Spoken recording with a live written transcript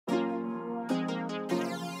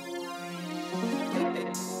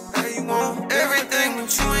you want everything,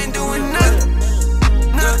 but you ain't doing nothing.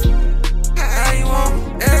 Nothing. How you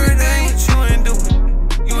want everything, but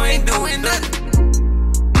you ain't doing nothing.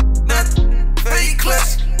 Nothing. Fake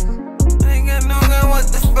clutch. I ain't got no gun, what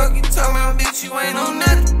the fuck you talking about, bitch? You ain't on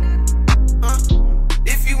nothing.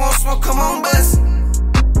 If you want smoke, come on, bust.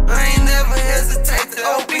 I ain't never hesitate to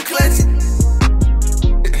open clutch it.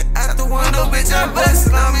 Out the window, bitch, I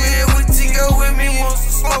bustin'. I'm here with Teeco with me, wants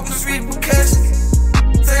to smoke with repercussions.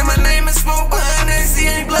 Say my name and smoke behind that, he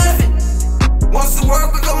ain't bluffing. Wants to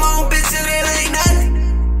work, but come on, bitch, and it ain't nothing.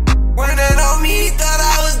 When that on me, he thought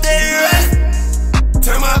I was dead right.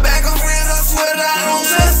 Turn my back on friends, I swear that I don't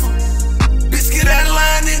trust them. Bitch, get out of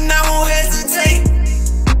line, and I won't hesitate.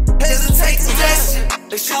 Hesitate to dash it.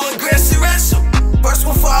 They show aggressive wrestle. First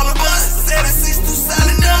one for all of us, 7-6 2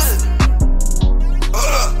 solid numbers.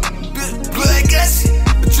 Hold up, blood gas shit,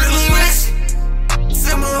 adrenaline rush.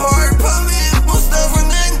 Similar hard pumping, most stuff for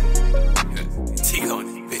nothing. Teeco on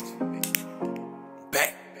this bitch.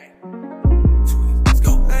 Back. Let's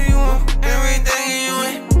go. Hey, you want everything,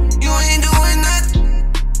 you ain't doing nothing.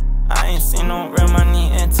 I ain't seen no real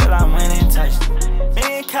money until I went and touched it. Me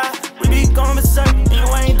and Kai, we be going berserk, and you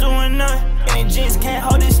ain't doing nothing. And the jeans can't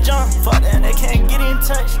hold this jump. Fuck that, they can't get in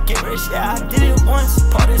touch. Get rich, yeah, I did it once.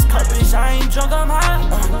 Pour this cup, bitch, I ain't drunk, I'm high.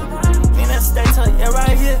 Lean and stay till yeah,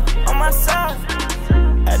 right here on my side.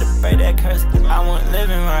 Had to break that curse, cause I wasn't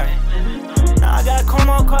living right. Now I got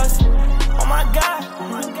Como cars, oh my god.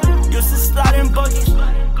 Used to slide in buggies,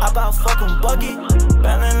 I bought fucking buggy.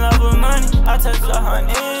 Fell in love with money, I touched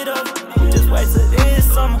 100 of it. Just wait till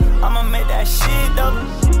this summer, I'ma make that shit double.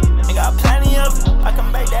 Ain't got plenty of it, I can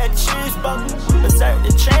make that cheese bubble. Berserk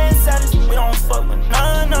the trendsetters, we don't fuck with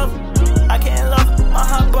none of them. I can't love her, my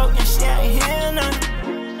heart broke and she ain't hear nothing.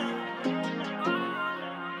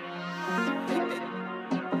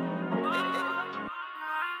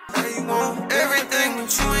 Hey, you want everything,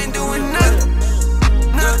 but you ain't doing nothing.